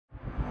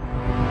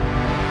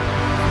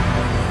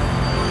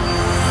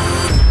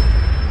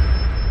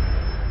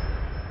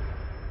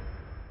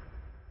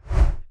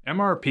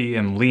MRP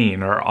and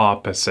Lean are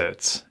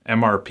opposites.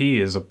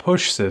 MRP is a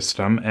push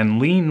system and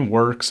Lean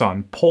works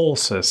on pull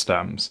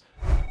systems.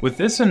 With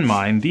this in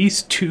mind,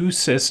 these two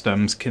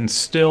systems can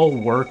still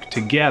work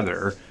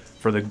together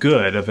for the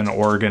good of an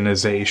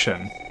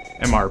organization.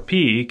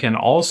 MRP can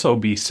also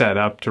be set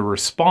up to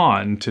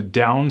respond to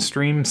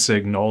downstream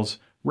signals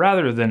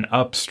rather than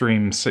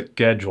upstream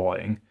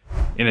scheduling.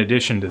 In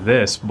addition to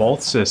this,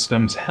 both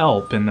systems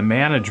help in the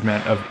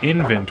management of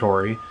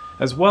inventory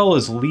as well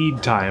as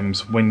lead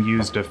times when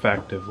used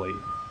effectively.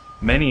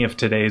 Many of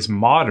today's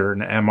modern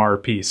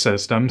MRP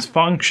systems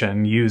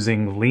function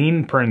using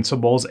Lean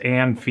principles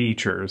and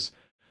features.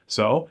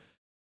 So,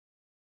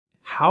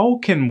 how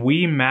can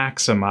we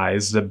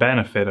maximize the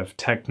benefit of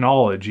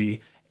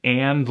technology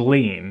and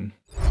Lean?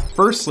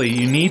 Firstly,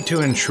 you need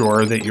to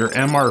ensure that your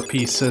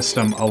MRP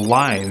system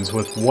aligns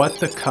with what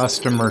the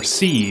customer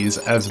sees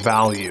as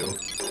value.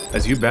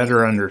 As you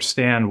better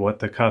understand what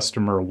the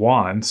customer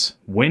wants,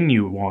 when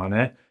you want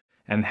it,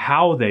 and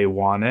how they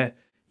want it,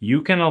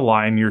 you can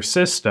align your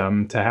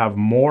system to have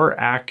more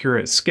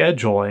accurate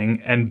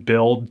scheduling and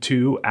build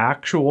to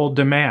actual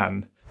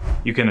demand.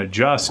 You can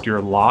adjust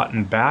your lot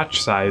and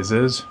batch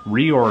sizes,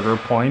 reorder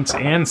points,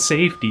 and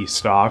safety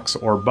stocks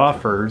or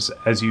buffers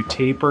as you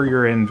taper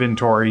your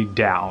inventory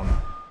down.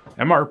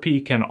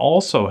 MRP can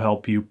also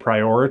help you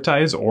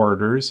prioritize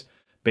orders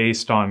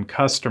based on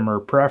customer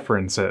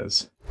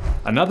preferences.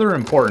 Another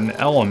important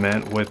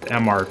element with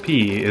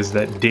MRP is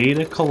that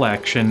data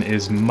collection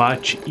is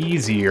much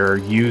easier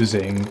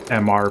using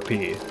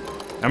MRP.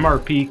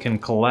 MRP can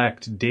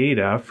collect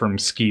data from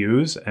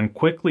SKUs and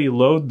quickly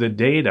load the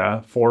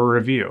data for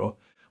review.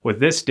 With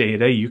this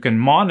data, you can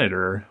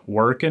monitor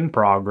work in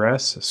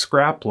progress,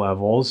 scrap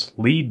levels,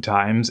 lead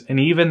times, and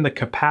even the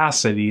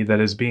capacity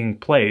that is being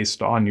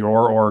placed on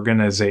your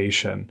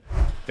organization.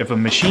 If a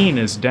machine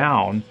is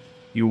down,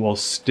 you will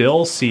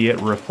still see it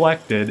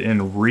reflected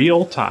in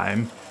real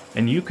time,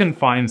 and you can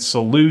find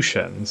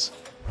solutions.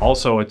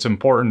 Also, it's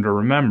important to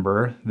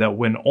remember that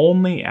when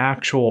only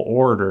actual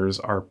orders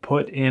are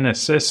put in a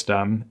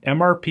system,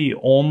 MRP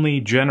only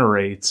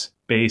generates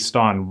based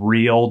on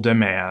real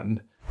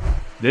demand.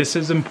 This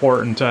is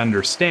important to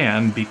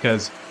understand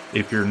because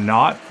if you're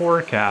not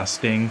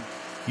forecasting,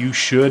 you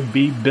should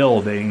be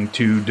building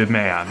to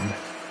demand.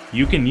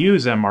 You can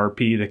use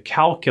MRP to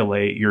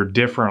calculate your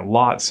different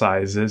lot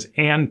sizes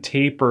and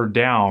taper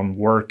down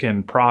work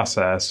in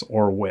process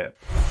or WIP.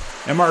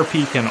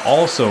 MRP can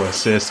also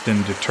assist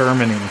in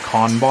determining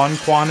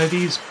Kanban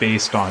quantities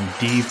based on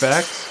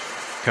defects,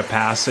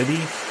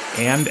 capacity,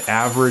 and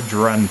average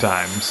run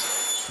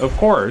times. Of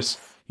course,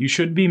 you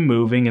should be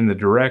moving in the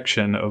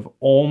direction of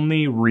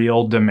only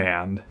real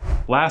demand.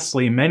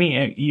 Lastly,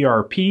 many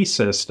ERP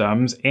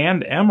systems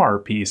and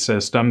MRP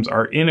systems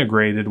are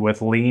integrated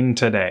with Lean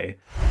today.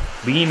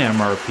 Lean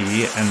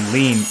MRP and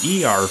Lean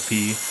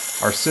ERP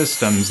are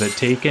systems that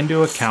take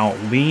into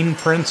account Lean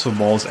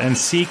principles and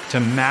seek to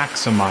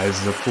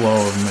maximize the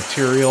flow of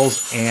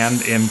materials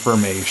and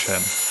information.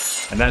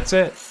 And that's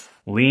it.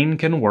 Lean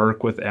can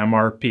work with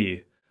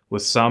MRP,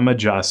 with some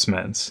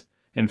adjustments.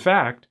 In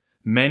fact,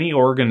 many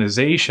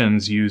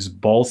organizations use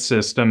both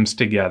systems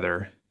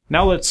together.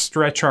 Now let's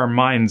stretch our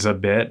minds a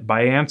bit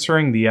by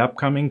answering the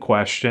upcoming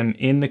question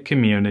in the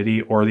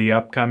community or the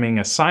upcoming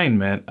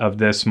assignment of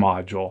this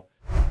module.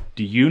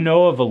 Do you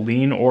know of a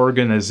Lean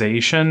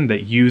organization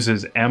that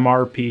uses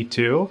MRP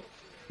too?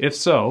 If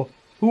so,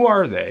 who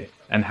are they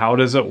and how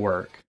does it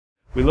work?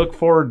 We look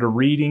forward to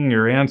reading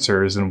your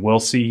answers and we'll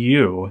see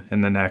you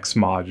in the next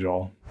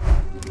module.